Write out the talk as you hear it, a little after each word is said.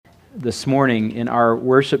this morning in our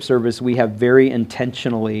worship service, we have very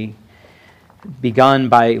intentionally begun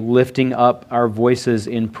by lifting up our voices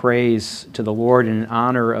in praise to the Lord in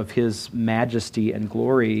honor of His majesty and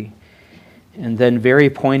glory. And then very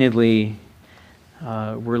pointedly,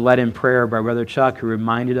 we're led in prayer by Brother Chuck, who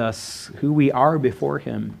reminded us who we are before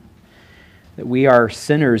Him, that we are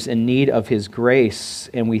sinners in need of His grace,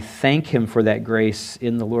 and we thank Him for that grace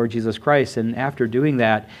in the Lord Jesus Christ. And after doing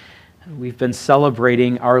that, we've been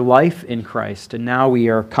celebrating our life in Christ, and now we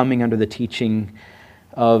are coming under the teaching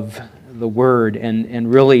of the Word.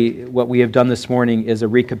 And really what we have done this morning is a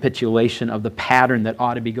recapitulation of the pattern that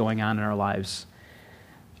ought to be going on in our lives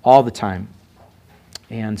all the time.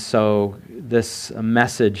 And so this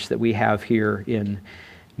message that we have here in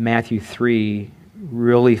Matthew 3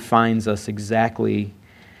 really finds us exactly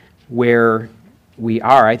where we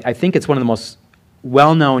are. I think it's one of the most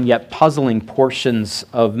well-known yet puzzling portions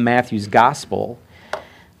of Matthew's gospel,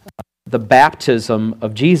 the baptism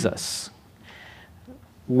of Jesus,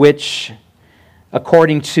 which,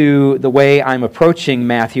 according to the way I'm approaching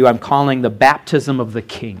Matthew, I'm calling the baptism of the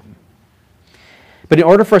King. But in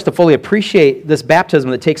order for us to fully appreciate this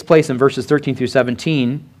baptism that takes place in verses 13 through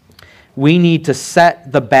 17, we need to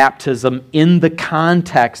set the baptism in the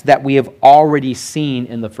context that we have already seen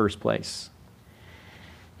in the first place.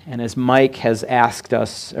 And as Mike has asked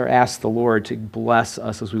us, or asked the Lord to bless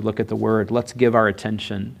us as we look at the Word, let's give our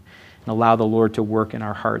attention and allow the Lord to work in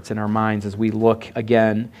our hearts and our minds as we look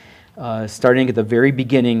again, starting at the very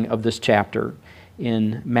beginning of this chapter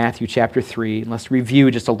in Matthew chapter 3. Let's review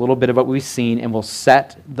just a little bit of what we've seen, and we'll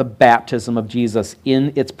set the baptism of Jesus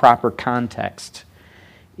in its proper context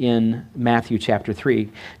in Matthew chapter 3.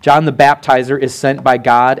 John the Baptizer is sent by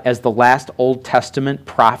God as the last Old Testament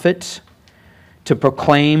prophet to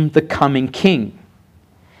proclaim the coming king.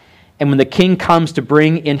 And when the king comes to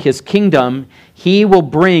bring in his kingdom, he will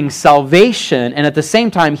bring salvation, and at the same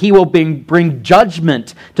time, he will bring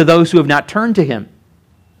judgment to those who have not turned to him.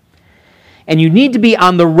 And you need to be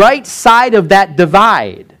on the right side of that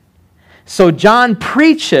divide. So John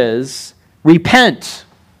preaches, repent,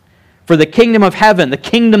 for the kingdom of heaven, the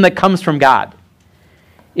kingdom that comes from God,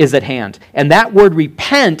 is at hand. And that word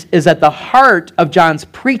repent is at the heart of John's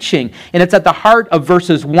preaching, and it's at the heart of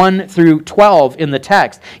verses 1 through 12 in the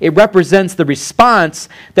text. It represents the response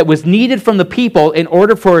that was needed from the people in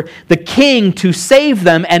order for the king to save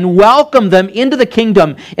them and welcome them into the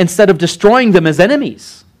kingdom instead of destroying them as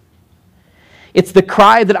enemies. It's the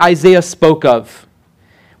cry that Isaiah spoke of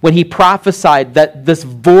when he prophesied that this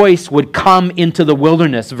voice would come into the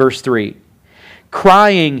wilderness, verse 3.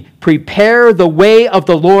 Crying, prepare the way of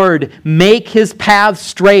the Lord, make His path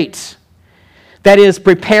straight. That is,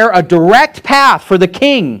 prepare a direct path for the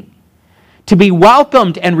king to be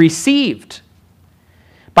welcomed and received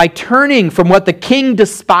by turning from what the king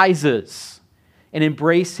despises and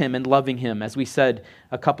embrace Him and loving Him. As we said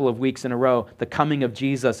a couple of weeks in a row, the coming of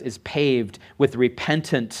Jesus is paved with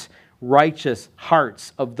repentant, righteous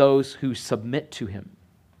hearts of those who submit to Him.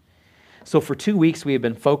 So for 2 weeks, we have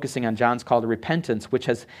been focusing on John's call to repentance, which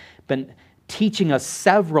has been teaching us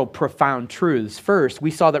several profound truths. First,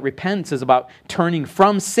 we saw that repentance is about turning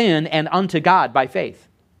from sin and unto God by faith.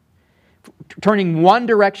 Turning one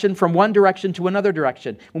direction to another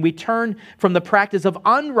direction. When we turn from the practice of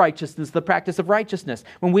unrighteousness to the practice of righteousness.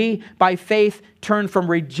 When we, by faith, turn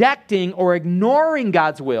from rejecting or ignoring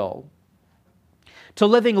God's will to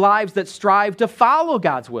living lives that strive to follow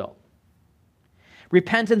God's will.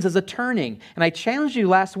 Repentance is a turning. And I challenged you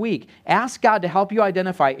last week, ask God to help you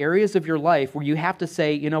identify areas of your life where you have to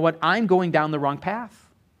say, you know what, I'm going down the wrong path.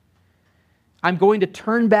 I'm going to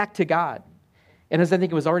turn back to God. And as I think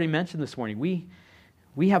it was already mentioned this morning,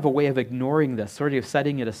 we have a way of ignoring this, sort of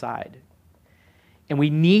setting it aside. And we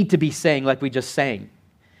need to be saying, like we just sang,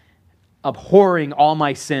 abhorring all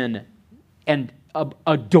my sin and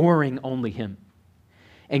adoring only Him.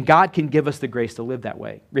 And God can give us the grace to live that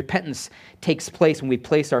way. Repentance takes place when we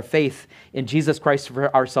place our faith in Jesus Christ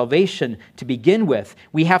for our salvation to begin with.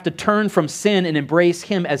 We have to turn from sin and embrace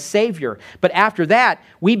Him as Savior. But after that,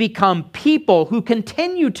 we become people who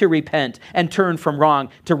continue to repent and turn from wrong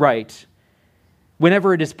to right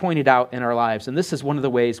whenever it is pointed out in our lives. And this is one of the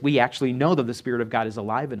ways we actually know that the Spirit of God is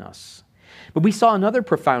alive in us. But we saw another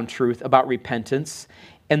profound truth about repentance,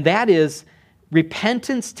 and that is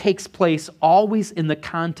repentance takes place always in the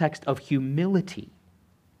context of humility.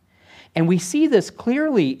 And we see this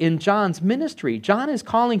clearly in John's ministry. John is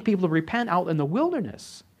calling people to repent out in the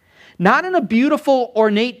wilderness, not in a beautiful,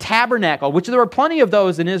 ornate tabernacle, which there were plenty of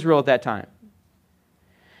those in Israel at that time.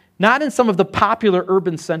 not in some of the popular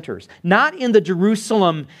urban centers, not in the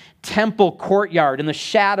Jerusalem temple courtyard in the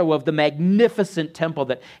shadow of the magnificent temple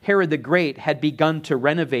that Herod the Great had begun to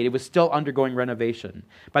renovate. It was still undergoing renovation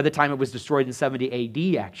by the time it was destroyed in 70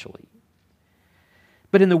 AD, actually.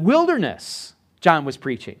 But in the wilderness, John was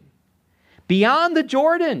preaching, beyond the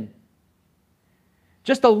Jordan,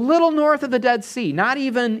 just a little north of the Dead Sea, not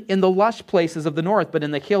even in the lush places of the north, but in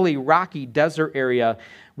the hilly, rocky desert area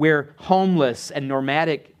where homeless and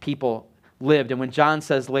nomadic people lived. And when John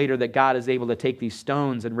says later that God is able to take these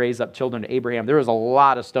stones and raise up children to Abraham, there was a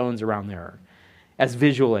lot of stones around there as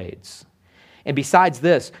visual aids. And besides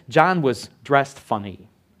this, John was dressed funny.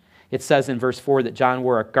 It says in verse 4 that John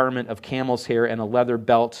wore a garment of camel's hair and a leather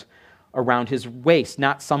belt around his waist,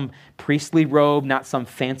 not some priestly robe, not some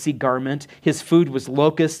fancy garment. His food was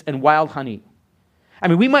locusts and wild honey. I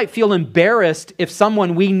mean, we might feel embarrassed if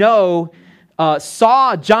someone we know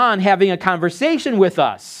saw John having a conversation with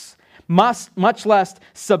us, much less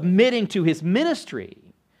submitting to his ministry.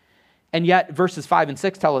 And yet, verses 5 and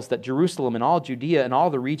 6 tell us that Jerusalem and all Judea and all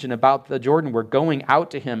the region about the Jordan were going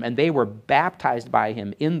out to him, and they were baptized by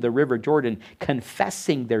him in the river Jordan,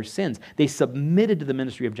 confessing their sins. They submitted to the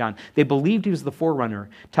ministry of John. They believed he was the forerunner,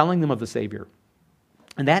 telling them of the Savior.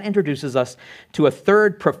 And that introduces us to a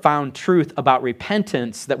third profound truth about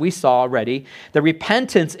repentance that we saw already. That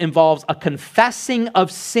repentance involves a confessing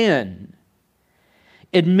of sin,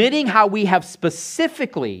 admitting how we have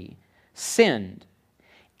specifically sinned,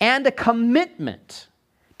 and a commitment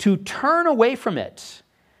to turn away from it,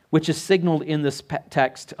 which is signaled in this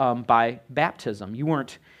text by baptism. You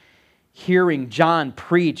weren't hearing John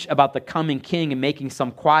preach about the coming king and making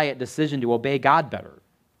some quiet decision to obey God better.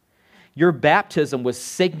 Your baptism was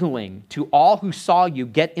signaling to all who saw you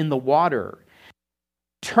get in the water,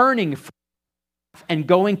 turning and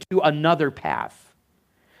going to another path,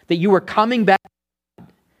 that you were coming back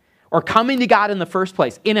or coming to God in the first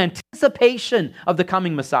place in anticipation of the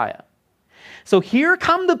coming Messiah. So here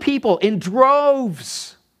come the people in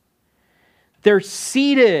droves. They're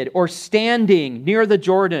seated or standing near the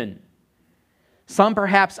Jordan, some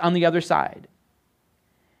perhaps on the other side,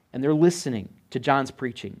 and they're listening to John's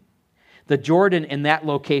preaching. The Jordan in that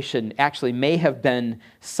location actually may have been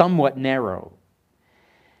somewhat narrow.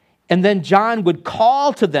 And then John would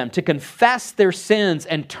call to them to confess their sins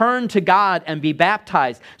and turn to God and be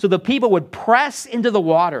baptized. So the people would press into the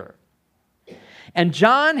water. And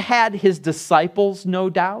John had his disciples, no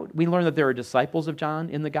doubt. We learn that there are disciples of John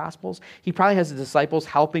in the Gospels. He probably has his disciples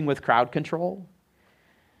helping with crowd control.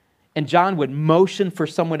 And John would motion for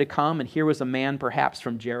someone to come, and here was a man perhaps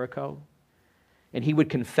from Jericho. And he would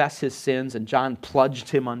confess his sins, and John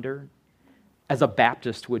plunged him under, as a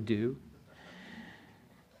Baptist would do.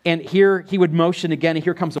 And here he would motion again, and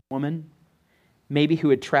here comes a woman, maybe who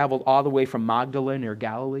had traveled all the way from Magdala near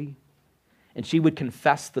Galilee. And she would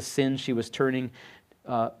confess the sin she was turning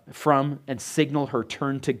from and signal her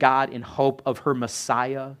turn to God in hope of her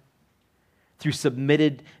Messiah through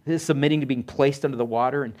submitting to being placed under the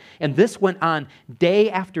water. And this went on day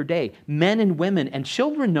after day. Men and women and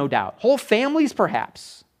children, no doubt. Whole families,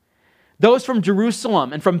 perhaps. Those from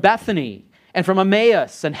Jerusalem and from Bethany and from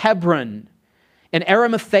Emmaus and Hebron and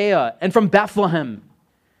Arimathea, and from Bethlehem,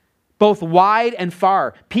 both wide and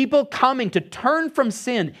far. People coming to turn from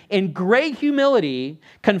sin in great humility,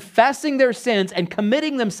 confessing their sins and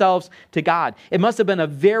committing themselves to God. It must have been a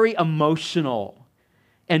very emotional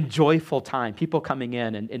and joyful time. People coming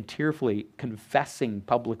in and tearfully confessing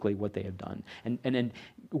publicly what they have done and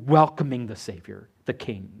welcoming the Savior, the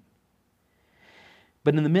King.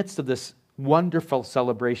 But in the midst of this wonderful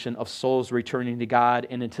celebration of souls returning to God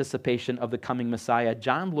in anticipation of the coming Messiah,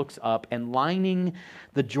 John looks up, and lining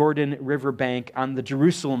the Jordan River bank on the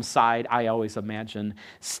Jerusalem side, I always imagine,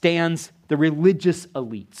 stands the religious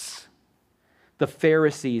elites, the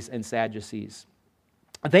Pharisees and Sadducees.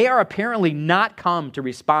 They are apparently not come to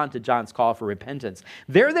respond to John's call for repentance.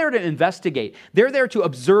 They're there to investigate. They're there to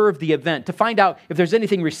observe the event, to find out if there's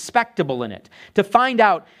anything respectable in it, to find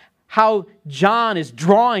out how John is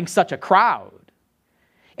drawing such a crowd.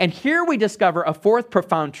 And here we discover a fourth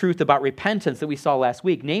profound truth about repentance that we saw last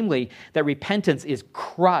week, namely that repentance is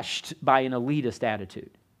crushed by an elitist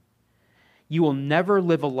attitude. You will never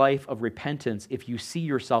live a life of repentance if you see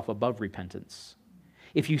yourself above repentance,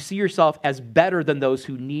 if you see yourself as better than those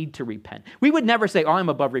who need to repent. We would never say, oh, I'm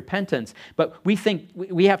above repentance, but we think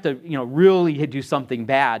we have to really do something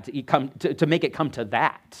bad to make it come to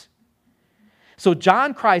that. So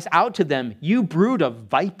John cries out to them, you brood of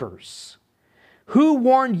vipers, who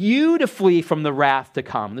warned you to flee from the wrath to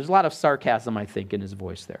come? There's a lot of sarcasm, I think, in his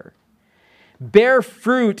voice there. Bear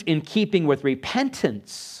fruit in keeping with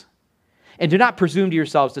repentance And do not presume to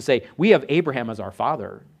yourselves to say, we have Abraham as our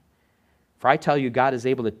father. For I tell you, God is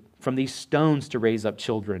able to, from these stones to raise up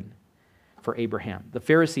children for Abraham. The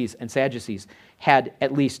Pharisees and Sadducees had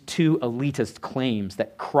at least two elitist claims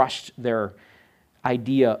that crushed their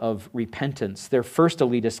idea of repentance. Their first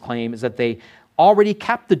elitist claim is that they already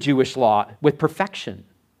kept the Jewish law with perfection.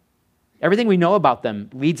 Everything we know about them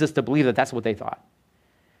leads us to believe that that's what they thought.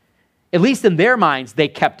 At least in their minds, they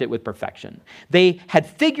kept it with perfection. They had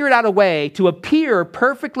figured out a way to appear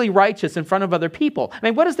perfectly righteous in front of other people. I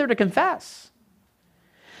mean, what is there to confess?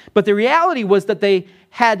 But the reality was that they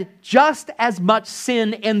had just as much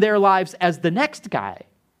sin in their lives as the next guy.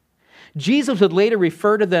 Jesus would later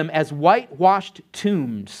refer to them as whitewashed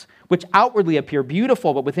tombs, which outwardly appear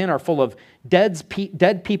beautiful, but within are full of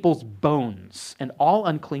dead people's bones and all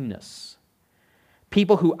uncleanness.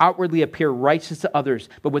 People who outwardly appear righteous to others,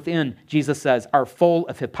 but within, Jesus says, are full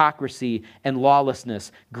of hypocrisy and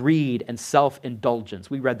lawlessness, greed and self-indulgence.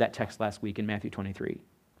 We read that text last week in Matthew 23.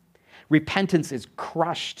 Repentance is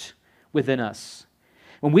crushed within us.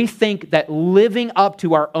 When we think that living up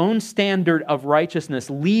to our own standard of righteousness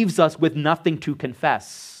leaves us with nothing to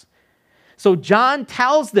confess. So John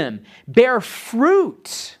tells them, bear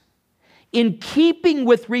fruit in keeping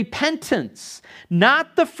with repentance,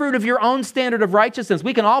 not the fruit of your own standard of righteousness.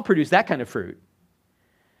 We can all produce that kind of fruit.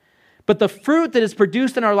 But the fruit that is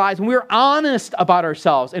produced in our lives when we're honest about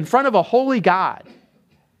ourselves in front of a holy God,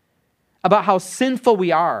 about how sinful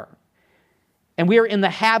we are, and we are in the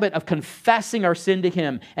habit of confessing our sin to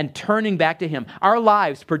Him and turning back to Him, our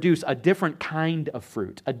lives produce a different kind of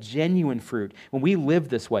fruit, a genuine fruit, when we live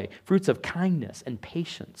this way, fruits of kindness and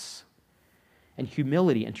patience and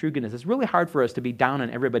humility and true goodness. It's really hard for us to be down on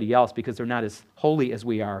everybody else because they're not as holy as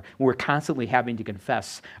we are. We're constantly having to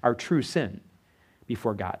confess our true sin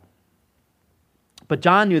before God. But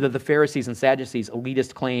John knew that the Pharisees and Sadducees'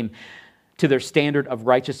 elitist claim to their standard of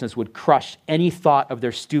righteousness would crush any thought of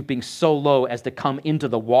their stooping so low as to come into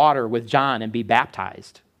the water with John and be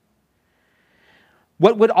baptized.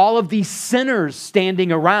 What would all of these sinners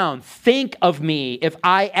standing around think of me if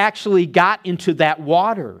I actually got into that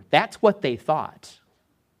water? That's what they thought.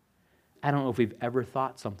 I don't know if we've ever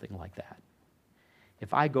thought something like that.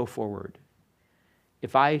 If I go forward,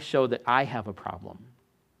 if I show that I have a problem,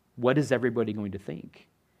 what is everybody going to think?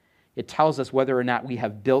 It tells us whether or not we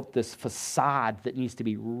have built this facade that needs to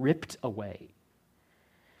be ripped away.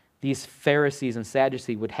 These Pharisees and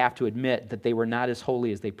Sadducees would have to admit that they were not as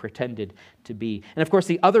holy as they pretended to be. And of course,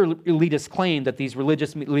 the other elitist claim that these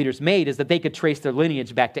religious leaders made is that they could trace their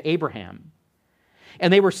lineage back to Abraham.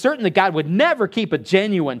 And they were certain that God would never keep a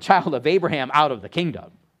genuine child of Abraham out of the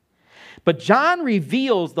kingdom. But John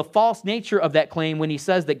reveals the false nature of that claim when he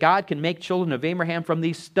says that God can make children of Abraham from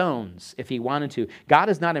these stones if He wanted to. God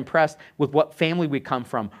is not impressed with what family we come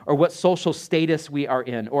from or what social status we are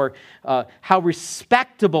in or how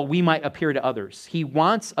respectable we might appear to others. He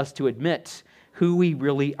wants us to admit who we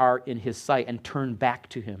really are in His sight and turn back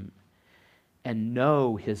to Him and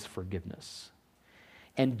know His forgiveness.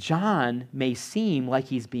 And John may seem like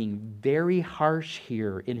he's being very harsh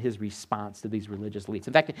here in his response to these religious elites.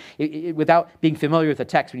 In fact, without being familiar with the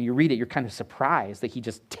text, when you read it, you're kind of surprised that he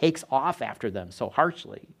just takes off after them so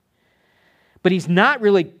harshly. But he's not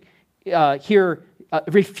really here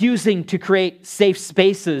refusing to create safe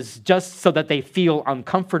spaces just so that they feel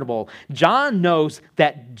uncomfortable. John knows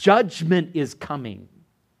that judgment is coming.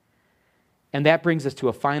 And that brings us to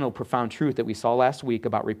a final profound truth that we saw last week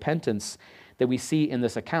about repentance that we see in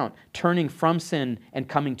this account. Turning from sin and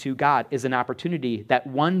coming to God is an opportunity that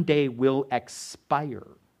one day will expire.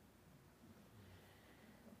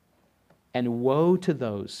 And woe to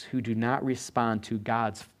those who do not respond to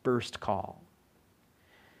God's first call.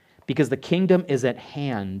 Because the kingdom is at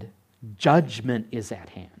hand, judgment is at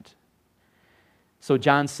hand. So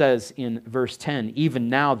John says in verse 10, even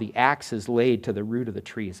now the axe is laid to the root of the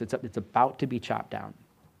trees. It's about to be chopped down.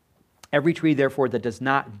 Every tree, therefore, that does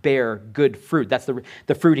not bear good fruit, that's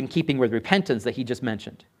the fruit in keeping with repentance that he just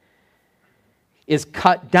mentioned, is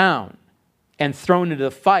cut down and thrown into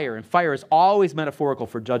the fire. And fire is always metaphorical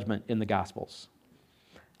for judgment in the Gospels.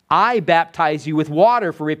 I baptize you with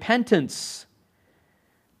water for repentance,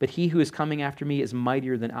 but he who is coming after me is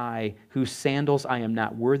mightier than I, whose sandals I am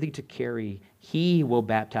not worthy to carry. He will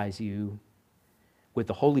baptize you with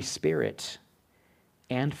the Holy Spirit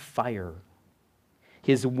and fire.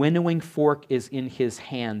 His winnowing fork is in his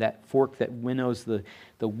hand, that fork that winnows the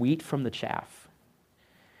wheat from the chaff.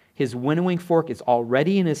 His winnowing fork is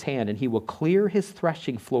already in his hand, and he will clear his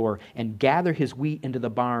threshing floor and gather his wheat into the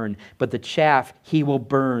barn, but the chaff he will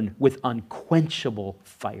burn with unquenchable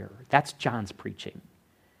fire. That's John's preaching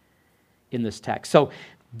in this text. So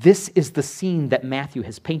This is the scene that Matthew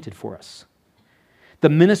has painted for us. The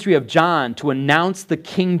ministry of John to announce the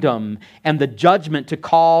kingdom and the judgment to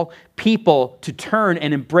call people to turn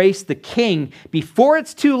and embrace the King before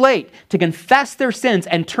it's too late, to confess their sins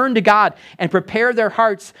and turn to God and prepare their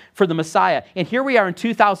hearts for the Messiah. And here we are in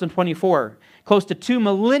 2024, close to 2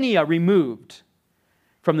 millennia removed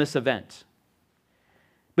from this event.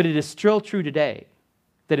 But it is still true today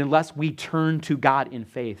that unless we turn to God in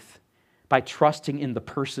faith, by trusting in the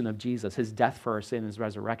person of Jesus, his death for our sin, his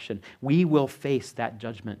resurrection, we will face that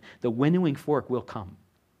judgment. The winnowing fork will come.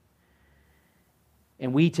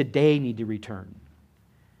 And we today need to return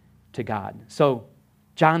to God. So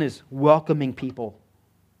John is welcoming people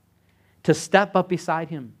to step up beside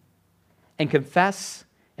him and confess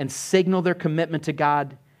and signal their commitment to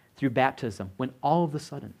God through baptism, when all of a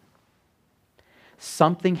sudden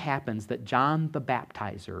something happens that John the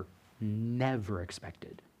Baptizer never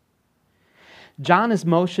expected. John is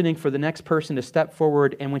motioning for the next person to step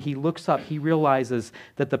forward, and when he looks up, he realizes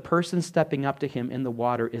that the person stepping up to him in the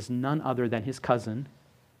water is none other than his cousin,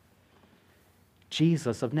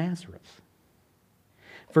 Jesus of Nazareth.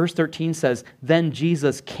 Verse 13 says, "Then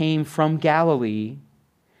Jesus came from Galilee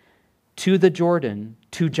to the Jordan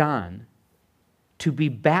to John to be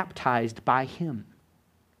baptized by him."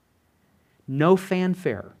 No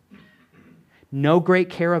fanfare, no great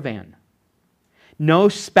caravan, no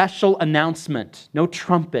special announcement, no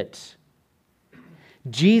trumpet.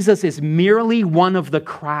 Jesus is merely one of the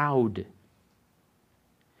crowd.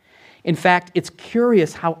 In fact, it's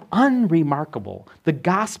curious how unremarkable the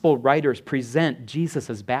gospel writers present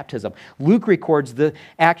Jesus' baptism. Luke records the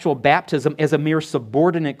actual baptism as a mere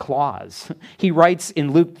subordinate clause. He writes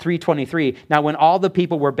in Luke 3:23, "Now when all the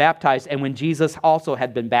people were baptized, and when Jesus also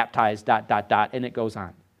had been baptized, ... and it goes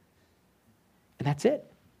on. And that's it.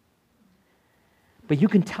 But you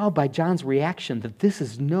can tell by John's reaction that this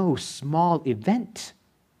is no small event.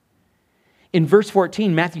 In verse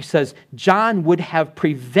 14, Matthew says, John would have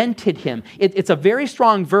prevented him. It's a very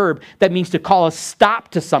strong verb that means to call a stop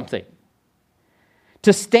to something.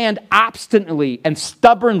 To stand obstinately and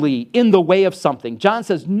stubbornly in the way of something. John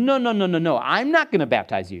says, no, I'm not going to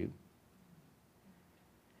baptize you.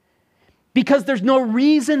 Because there's no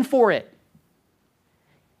reason for it.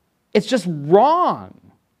 It's just wrong.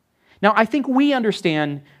 Now, I think we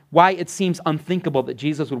understand why it seems unthinkable that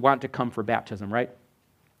Jesus would want to come for baptism, right?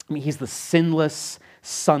 I mean, he's the sinless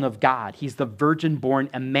Son of God. He's the virgin-born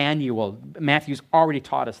Emmanuel. Matthew's already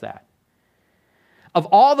taught us that. Of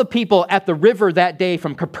all the people at the river that day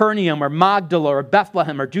from Capernaum or Magdala or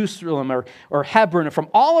Bethlehem or Jerusalem or Hebron or from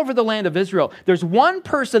all over the land of Israel, there's one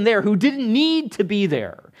person there who didn't need to be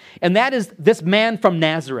there, and that is this man from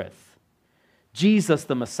Nazareth, Jesus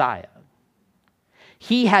the Messiah.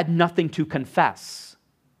 He had nothing to confess.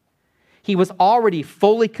 He was already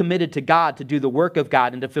fully committed to God to do the work of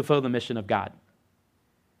God and to fulfill the mission of God.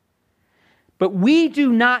 But we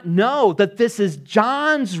do not know that this is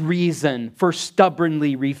John's reason for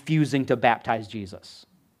stubbornly refusing to baptize Jesus.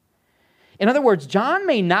 In other words, John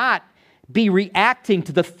may not be reacting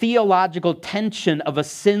to the theological tension of a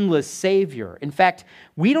sinless Savior. In fact,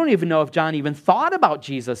 we don't even know if John even thought about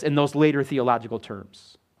Jesus in those later theological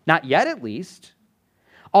terms. Not yet, at least.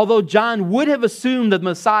 Although John would have assumed that the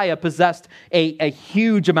Messiah possessed a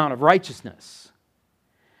huge amount of righteousness.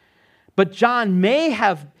 But John may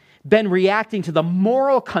have been reacting to the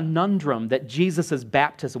moral conundrum that Jesus'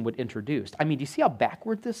 baptism would introduce. I mean, do you see how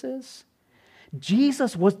backward this is?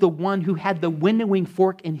 Jesus was the one who had the winnowing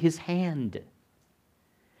fork in his hand.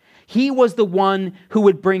 He was the one who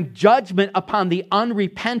would bring judgment upon the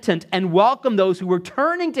unrepentant and welcome those who were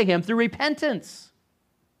turning to him through repentance.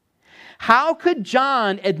 How could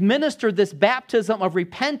John administer this baptism of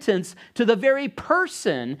repentance to the very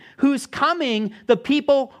person whose coming the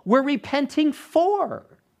people were repenting for?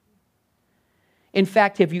 In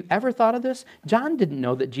fact, have you ever thought of this? John didn't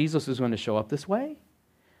know that Jesus was going to show up this way.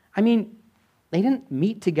 I mean, they didn't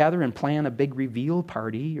meet together and plan a big reveal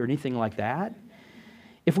party or anything like that.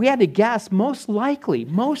 If we had to guess, most likely,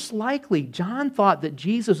 John thought that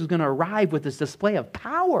Jesus was going to arrive with this display of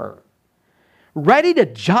power, ready to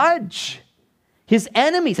judge his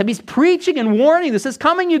enemies. I mean, he's preaching and warning, this is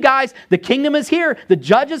coming, you guys. The kingdom is here. The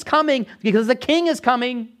judge is coming because the king is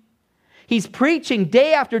coming. He's preaching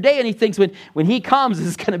day after day, and he thinks when he comes, this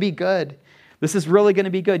is going to be good. This is really going to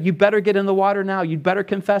be good. You better get in the water now. You'd better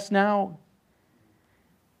confess now.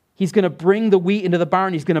 He's going to bring the wheat into the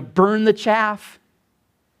barn. He's going to burn the chaff.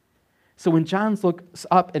 So when John looks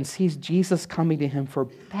up and sees Jesus coming to him for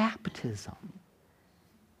baptism,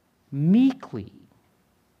 meekly,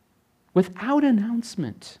 without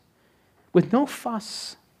announcement, with no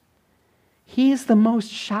fuss, He's the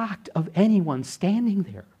most shocked of anyone standing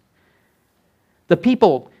there. The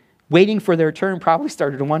people waiting for their turn probably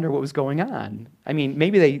started to wonder what was going on. I mean,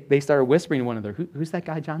 maybe they started whispering to one another, who's that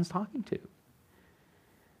guy John's talking to?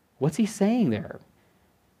 What's he saying there?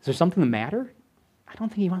 Is there something the matter? I don't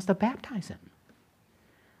think he wants to baptize him.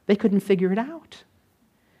 They couldn't figure it out.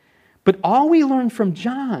 But all we learn from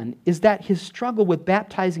John is that his struggle with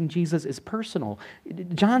baptizing Jesus is personal.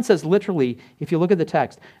 John says literally, if you look at the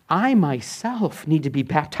text, I myself need to be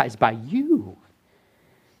baptized by you.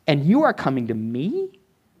 And you are coming to me?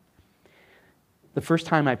 The first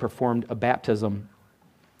time I performed a baptism,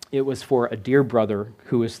 it was for a dear brother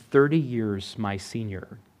who was 30 years my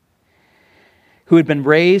senior, who had been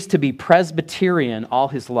raised to be Presbyterian all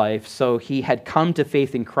his life, so he had come to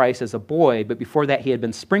faith in Christ as a boy, but before that he had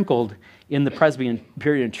been sprinkled in the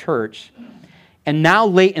Presbyterian church. And now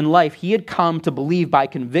late in life, he had come to believe by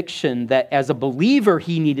conviction that as a believer,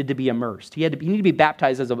 he needed to be immersed. He needed to be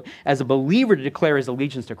baptized as a believer to declare his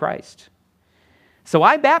allegiance to Christ. So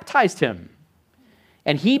I baptized him,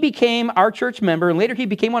 and he became our church member, and later he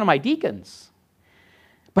became one of my deacons.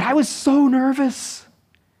 But I was so nervous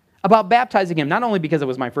about baptizing him, not only because it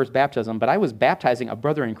was my first baptism, but I was baptizing a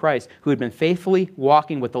brother in Christ who had been faithfully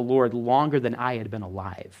walking with the Lord longer than I had been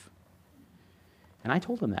alive. And I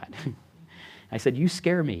told him that. I said, you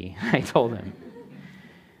scare me, I told him.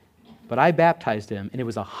 But I baptized him, and it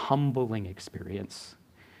was a humbling experience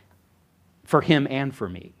for him and for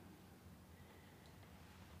me.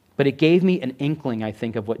 But it gave me an inkling, I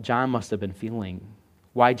think, of what John must have been feeling,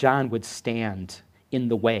 why John would stand in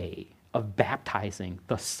the way of baptizing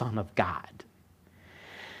the Son of God.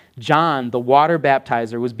 John, the water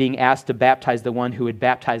baptizer, was being asked to baptize the one who had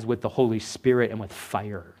baptized with the Holy Spirit and with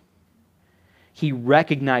fire. He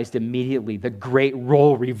recognized immediately the great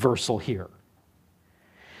role reversal here.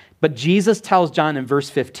 But Jesus tells John in verse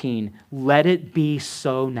 15, let it be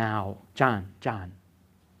so now. John,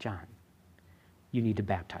 you need to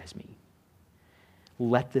baptize me.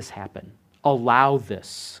 Let this happen. Allow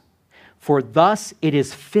this. For thus it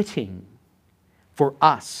is fitting for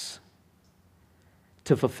us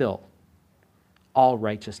to fulfill all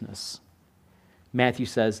righteousness. Matthew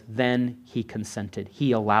says, then he consented.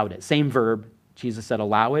 He allowed it. Same verb. Jesus said,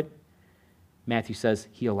 allow it. Matthew says,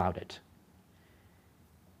 he allowed it.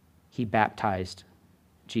 He baptized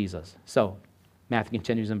Jesus. So, Matthew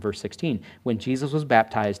continues in verse 16. When Jesus was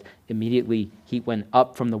baptized, immediately he went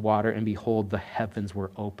up from the water, and behold, the heavens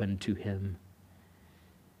were opened to him.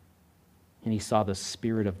 And he saw the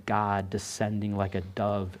Spirit of God descending like a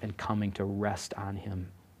dove and coming to rest on him.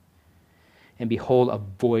 And behold, a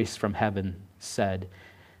voice from heaven said,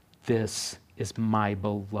 this is my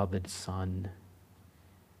beloved Son,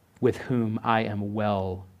 with whom I am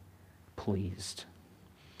well pleased.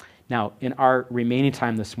 Now, in our remaining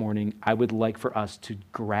time this morning, I would like for us to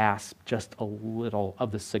grasp just a little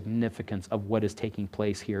of the significance of what is taking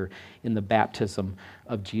place here in the baptism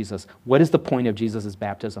of Jesus. What is the point of Jesus'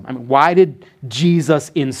 baptism? I mean, why did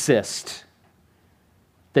Jesus insist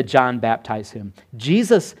that John baptize him?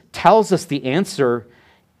 Jesus tells us the answer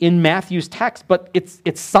in Matthew's text, but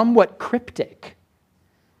it's somewhat cryptic.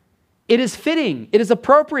 It is fitting, it is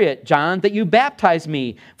appropriate, John, that you baptize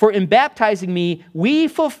me, for in baptizing me, we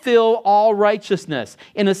fulfill all righteousness.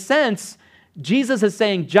 In a sense, Jesus is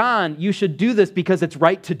saying, John, you should do this because it's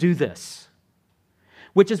right to do this.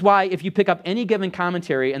 Which is why if you pick up any given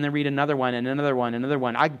commentary and then read another one and another one and another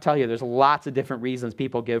one, I can tell you there's lots of different reasons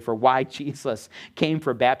people give for why Jesus came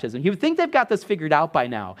for baptism. You would think they've got this figured out by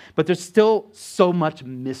now, but there's still so much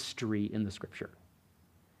mystery in the Scripture.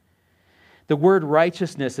 The word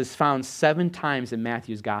righteousness is found 7 times in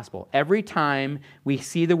Matthew's gospel. Every time we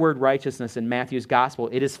see the word righteousness in Matthew's gospel,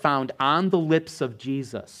 it is found on the lips of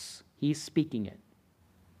Jesus. He's speaking it.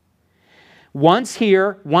 Once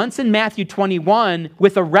here, once in Matthew 21,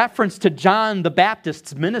 with a reference to John the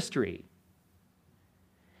Baptist's ministry.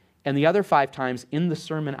 And the other 5 times in the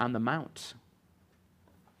Sermon on the Mount.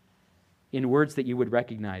 In words that you would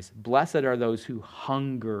recognize, blessed are those who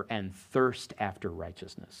hunger and thirst after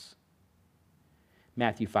righteousness.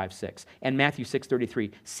 Matthew 5:6. And Matthew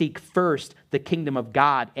 6:33. Seek first the kingdom of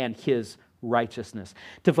God and his righteousness.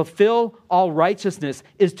 To fulfill all righteousness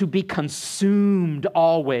is to be consumed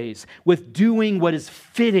always with doing what is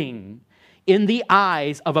fitting in the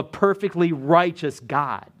eyes of a perfectly righteous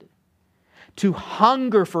God. To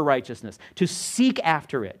hunger for righteousness, to seek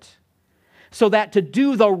after it, so that to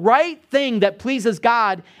do the right thing that pleases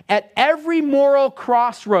God at every moral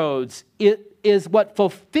crossroads, it is what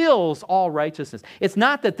fulfills all righteousness. It's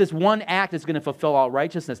not that this one act is going to fulfill all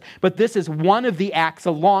righteousness, but this is one of the acts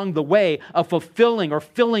along the way of fulfilling or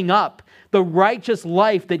filling up the righteous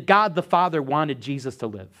life that God the Father wanted Jesus to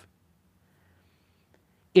live.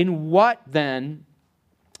 In what then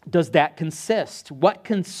does that consist? What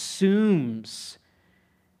consumes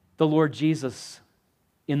the Lord Jesus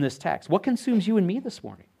in this text? What consumes you and me this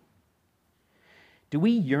morning? Do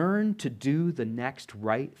we yearn to do the next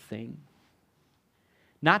right thing?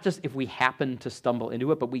 Not just if we happen to stumble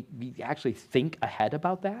into it, but we actually think ahead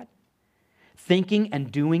about that. Thinking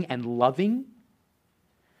and doing and loving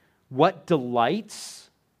what delights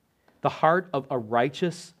the heart of a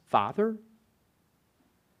righteous Father.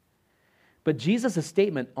 But Jesus'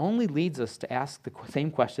 statement only leads us to ask the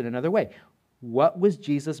same question another way. What was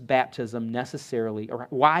Jesus' baptism necessarily, or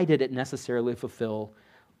why did it necessarily fulfill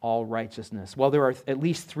all righteousness? Well, there are at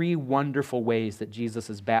least three wonderful ways that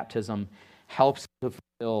Jesus' baptism helps to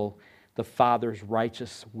fulfill the Father's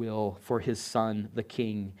righteous will for his Son, the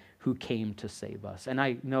King, who came to save us. And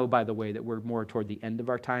I know, by the way, that we're more toward the end of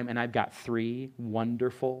our time, and I've got three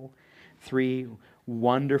wonderful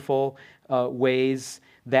ways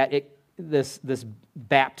that this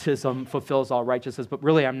baptism fulfills all righteousness. But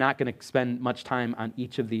really, I'm not going to spend much time on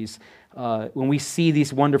each of these. When we see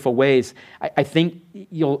these wonderful ways, I think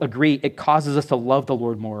you'll agree it causes us to love the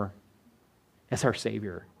Lord more as our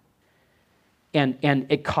Savior. And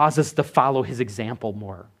it causes us to follow his example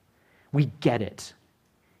more. We get it.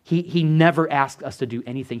 He never asked us to do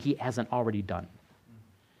anything he hasn't already done.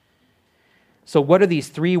 So what are these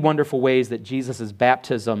three wonderful ways that Jesus'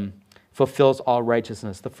 baptism fulfills all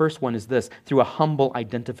righteousness? The first one is this: through a humble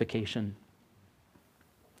identification.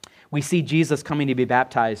 We see Jesus coming to be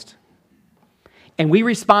baptized, and we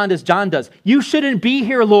respond as John does. You shouldn't be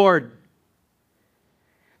here, Lord.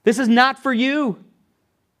 This is not for you.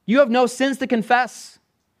 You have no sins to confess.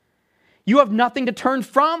 You have nothing to turn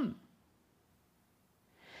from.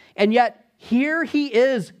 And yet, here he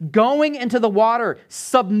is going into the water,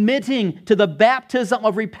 submitting to the baptism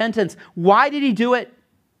of repentance. Why did he do it?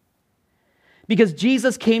 Because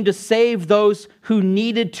Jesus came to save those who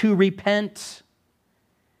needed to repent.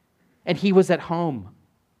 And he was at home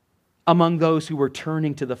among those who were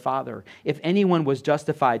turning to the Father. If anyone was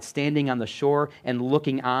justified standing on the shore and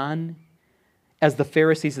looking on, as the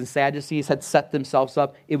Pharisees and Sadducees had set themselves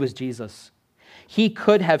up, it was Jesus. He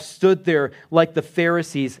could have stood there like the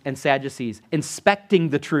Pharisees and Sadducees, inspecting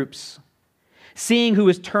the troops, seeing who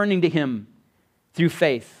was turning to him through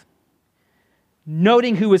faith,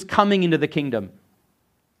 noting who was coming into the kingdom,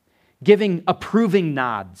 giving approving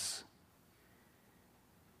nods.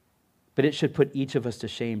 But it should put each of us to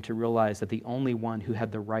shame to realize that the only one who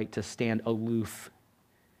had the right to stand aloof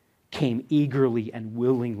came eagerly and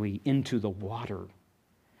willingly into the water,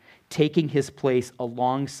 taking his place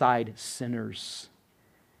alongside sinners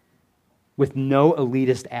with no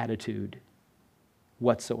elitist attitude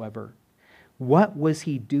whatsoever. What was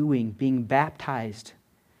he doing being baptized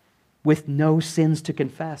with no sins to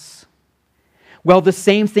confess? Well, the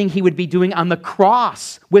same thing he would be doing on the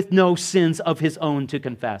cross with no sins of his own to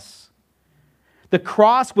confess. The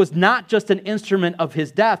cross was not just an instrument of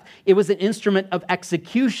his death, it was an instrument of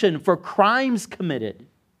execution for crimes committed.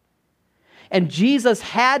 And Jesus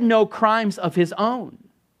had no crimes of his own.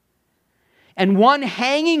 And one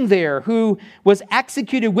hanging there who was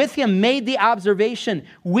executed with him made the observation,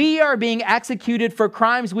 we are being executed for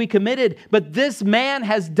crimes we committed, but this man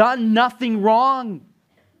has done nothing wrong.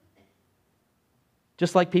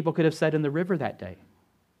 Just like people could have said in the river that day.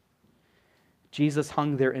 Jesus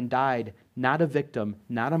hung there and died, not a victim,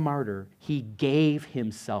 not a martyr. He gave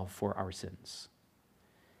himself for our sins.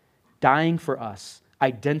 Dying for us,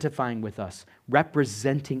 identifying with us,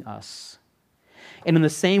 representing us. And in the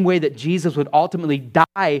same way that Jesus would ultimately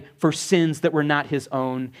die for sins that were not his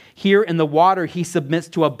own, here in the water he submits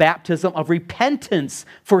to a baptism of repentance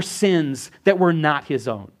for sins that were not his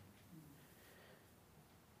own.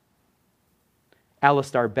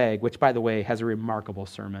 Alistair Begg, which by the way has a remarkable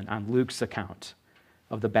sermon on Luke's account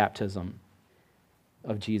of the baptism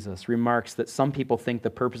of Jesus, remarks that some people think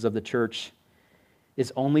the purpose of the church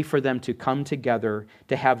is only for them to come together,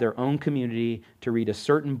 to have their own community, to read a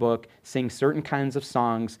certain book, sing certain kinds of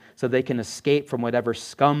songs, so they can escape from whatever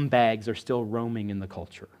scumbags are still roaming in the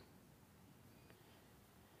culture.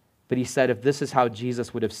 But he said if this is how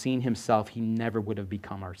Jesus would have seen himself, he never would have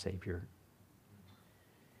become our Savior.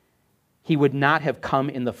 He would not have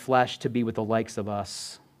come in the flesh to be with the likes of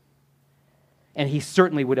us. And he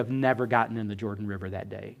certainly would have never gotten in the Jordan River that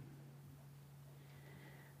day.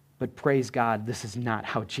 But praise God, this is not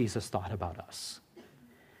how Jesus thought about us.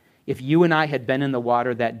 If you and I had been in the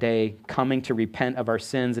water that day, coming to repent of our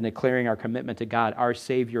sins and declaring our commitment to God, our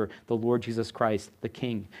Savior, the Lord Jesus Christ, the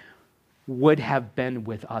King, would have been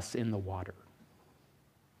with us in the water.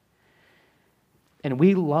 And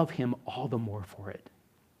we love him all the more for it.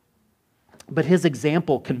 But his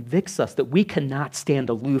example convicts us that we cannot stand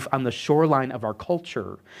aloof on the shoreline of our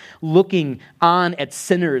culture, looking on at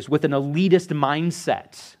sinners with an elitist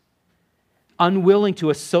mindset, unwilling to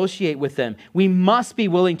associate with them. We must be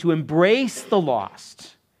willing to embrace the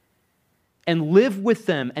lost and live with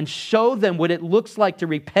them and show them what it looks like to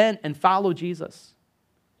repent and follow Jesus.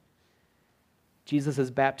 Jesus'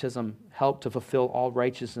 baptism helped to fulfill all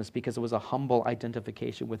righteousness because it was a humble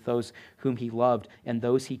identification with those whom he loved and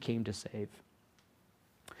those he came to save.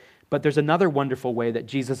 But there's another wonderful way that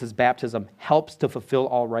Jesus' baptism helps to fulfill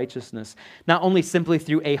all righteousness, not only simply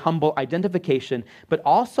through a humble identification, but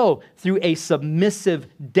also through a submissive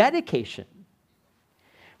dedication.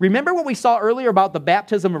 Remember what we saw earlier about the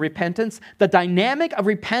baptism of repentance? The dynamic of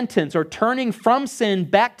repentance, or turning from sin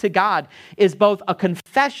back to God, is both a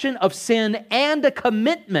confession of sin and a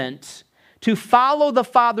commitment to follow the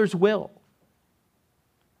Father's will.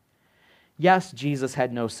 Yes, Jesus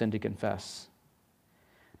had no sin to confess.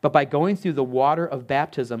 But by going through the water of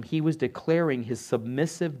baptism, he was declaring his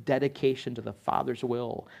submissive dedication to the Father's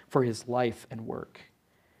will for his life and work.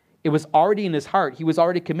 It was already in his heart. He was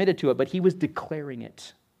already committed to it, but he was declaring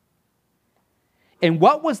it. And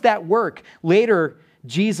what was that work? Later,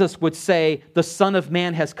 Jesus would say, the Son of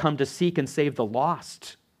Man has come to seek and save the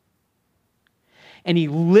lost. And he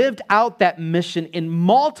lived out that mission in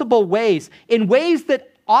multiple ways, in ways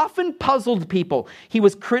that often puzzled people. He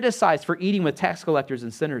was criticized for eating with tax collectors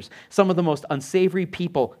and sinners. Some of the most unsavory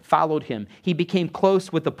people followed him. He became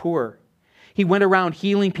close with the poor. He went around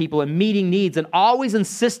healing people and meeting needs and always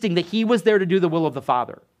insisting that he was there to do the will of the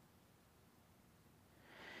Father.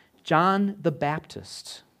 John the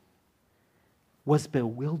Baptist was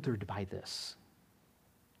bewildered by this.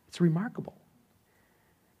 It's remarkable.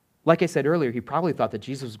 Like I said earlier, he probably thought that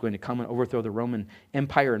Jesus was going to come and overthrow the Roman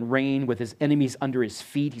Empire and reign with his enemies under his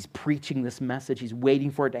feet. He's preaching this message. He's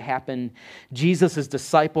waiting for it to happen. Jesus'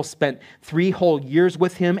 disciples spent 3 whole years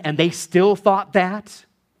with him, and they still thought that.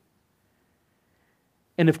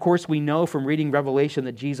 And of course, we know from reading Revelation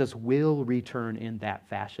that Jesus will return in that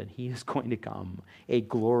fashion. He is going to come, a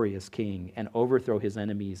glorious king, and overthrow his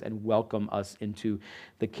enemies and welcome us into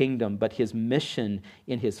the kingdom. But his mission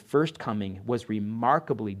in his first coming was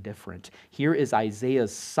remarkably different. Here is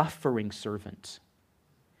Isaiah's suffering servant.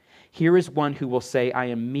 Here is one who will say, I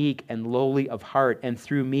am meek and lowly of heart, and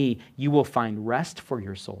through me you will find rest for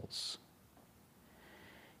your souls.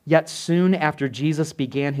 Yet soon after Jesus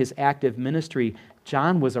began his active ministry,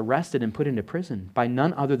 John was arrested and put into prison by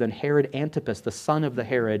none other than Herod Antipas, the son of the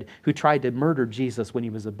Herod, who tried to murder Jesus when he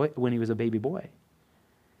was a baby boy.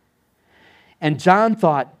 And John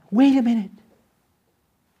thought, wait a minute.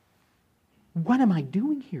 What am I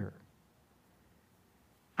doing here?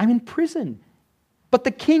 I'm in prison, but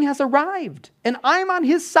the king has arrived, and I'm on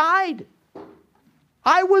his side.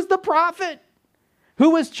 I was the prophet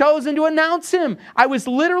who was chosen to announce him. I was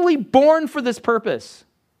literally born for this purpose.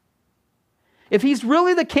 If he's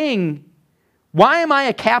really the king, why am I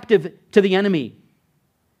a captive to the enemy?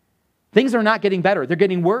 Things are not getting better. They're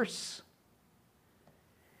getting worse.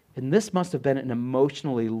 And this must have been an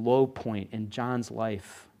emotionally low point in John's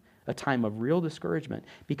life, a time of real discouragement,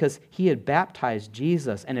 because he had baptized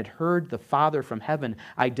Jesus and had heard the Father from heaven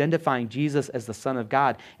identifying Jesus as the Son of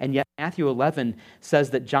God. And yet Matthew 11 says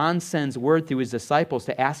that John sends word through his disciples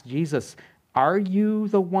to ask Jesus, are you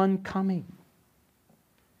the one coming?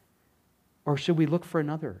 Or should we look for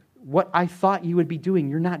another? What I thought you would be doing,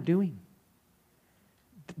 you're not doing.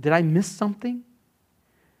 Did I miss something?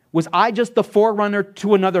 Was I just the forerunner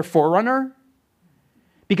to another forerunner?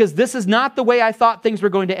 Because this is not the way I thought things were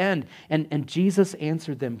going to end. And Jesus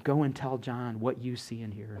answered them, go and tell John what you see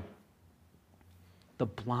and hear. The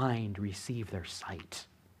blind receive their sight.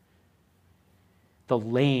 The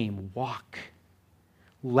lame walk.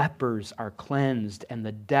 Lepers are cleansed, and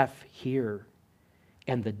the deaf hear.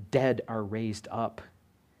 And the dead are raised up,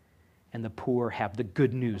 and the poor have the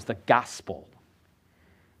good news, the gospel,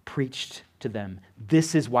 preached to them.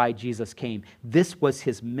 This is why Jesus came. This was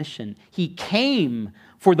his mission. He came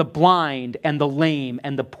for the blind and the lame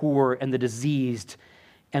and the poor and the diseased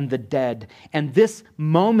and the dead. And this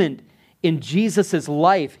moment in Jesus'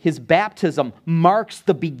 life, his baptism, marks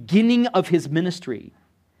the beginning of his ministry.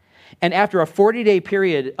 And after a 40-day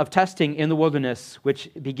period of testing in the wilderness, which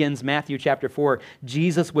begins Matthew chapter 4,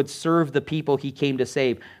 Jesus would serve the people he came to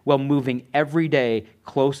save while moving every day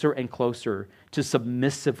closer and closer to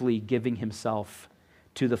submissively giving himself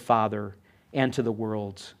to the Father and to the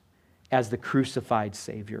world as the crucified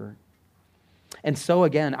Savior. And so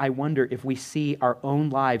again, I wonder if we see our own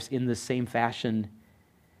lives in the same fashion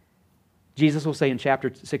Jesus will say in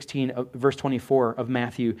chapter 16, verse 24 of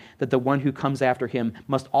Matthew, that the one who comes after him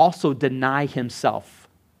must also deny himself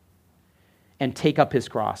and take up his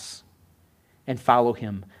cross and follow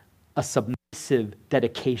him. A submissive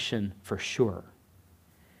dedication for sure.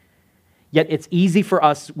 Yet it's easy for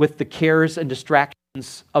us with the cares and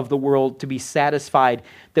distractions of the world to be satisfied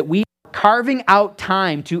that we are carving out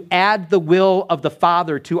time to add the will of the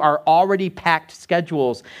Father to our already packed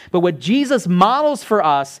schedules. But what Jesus models for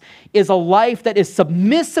us is a life that is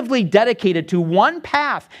submissively dedicated to one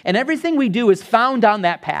path, and everything we do is found on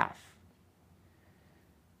that path.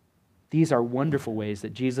 These are wonderful ways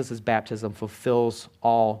that Jesus' baptism fulfills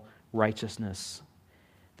all righteousness.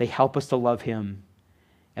 They help us to love him,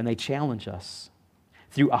 and they challenge us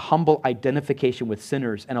through a humble identification with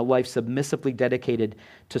sinners and a life submissively dedicated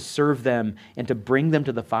to serve them and to bring them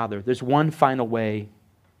to the Father. There's one final way,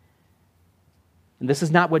 and this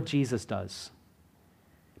is not what Jesus does,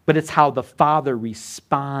 but it's how the Father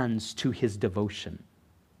responds to his devotion.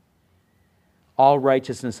 All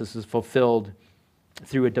righteousness is fulfilled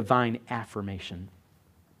through a divine affirmation.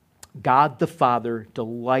 God the Father,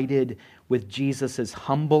 delighted with Jesus'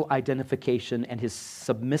 humble identification and his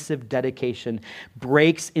submissive dedication,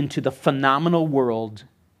 breaks into the phenomenal world,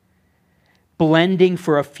 blending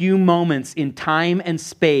for a few moments in time and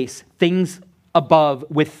space things above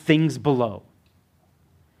with things below.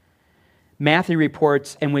 Matthew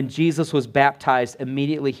reports, and when Jesus was baptized,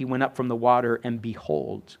 immediately he went up from the water, and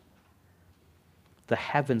behold, the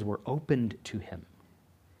heavens were opened to him.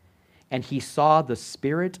 And he saw the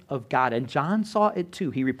Spirit of God. And John saw it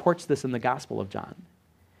too. He reports this in the Gospel of John.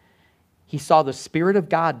 He saw the Spirit of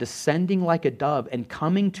God descending like a dove and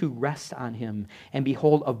coming to rest on him. And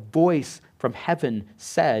behold, a voice from heaven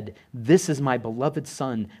said, "This is my beloved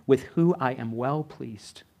Son, with whom I am well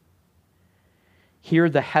pleased." Here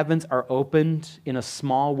the heavens are opened in a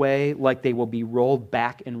small way, like they will be rolled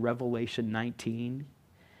back in Revelation 19,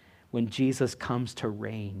 when Jesus comes to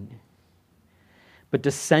reign. But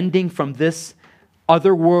descending from this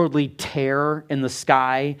otherworldly terror in the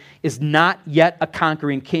sky is not yet a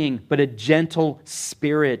conquering king, but a gentle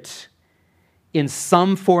spirit in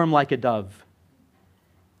some form like a dove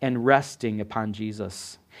and resting upon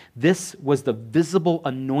Jesus. This was the visible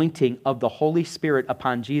anointing of the Holy Spirit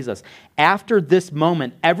upon Jesus. After this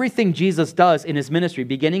moment, everything Jesus does in his ministry,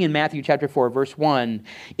 beginning in Matthew chapter 4, verse 1,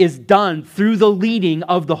 is done through the leading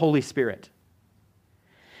of the Holy Spirit.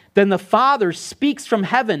 Then the Father speaks from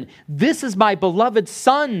heaven, "This is my beloved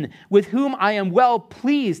Son, with whom I am well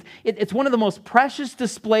pleased." It's one of the most precious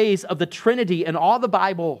displays of the Trinity in all the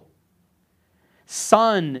Bible.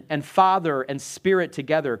 Son and Father and Spirit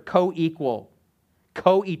together, co-equal,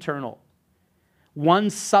 co-eternal, one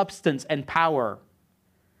substance and power,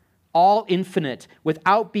 all infinite,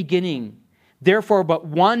 without beginning. Therefore, but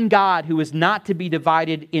one God who is not to be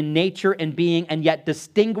divided in nature and being, and yet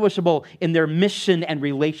distinguishable in their mission and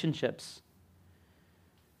relationships.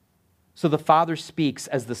 So the Father speaks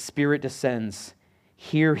as the Spirit descends.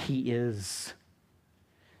 Here he is.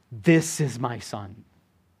 This is my Son,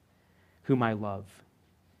 whom I love.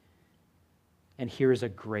 And here is a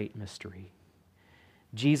great mystery.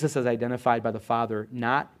 Jesus is identified by the Father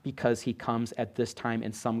not because he comes at this time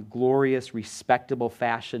in some glorious, respectable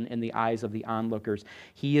fashion in the eyes of the onlookers.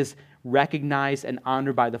 He is recognized and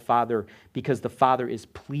honored by the Father because the Father is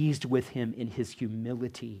pleased with him in his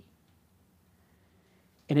humility.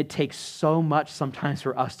 And it takes so much sometimes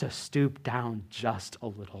for us to stoop down just a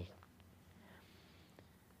little.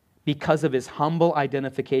 Because of his humble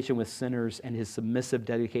identification with sinners and his submissive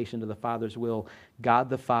dedication to the Father's will, God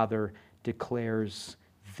the Father declares,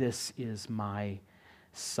 "This is my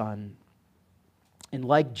Son." And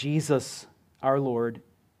like Jesus, our Lord,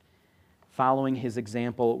 following his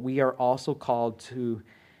example, we are also called to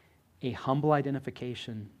a humble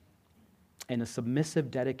identification and a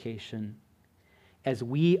submissive dedication as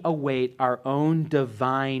we await our own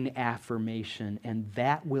divine affirmation, and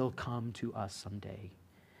that will come to us someday.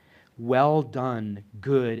 "Well done,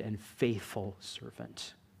 good and faithful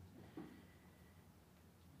servant."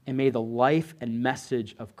 And may the life and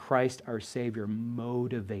message of Christ our Savior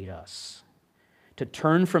motivate us to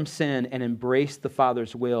turn from sin and embrace the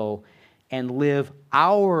Father's will and live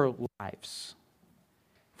our lives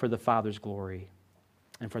for the Father's glory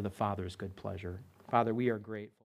and for the Father's good pleasure. Father, we are grateful.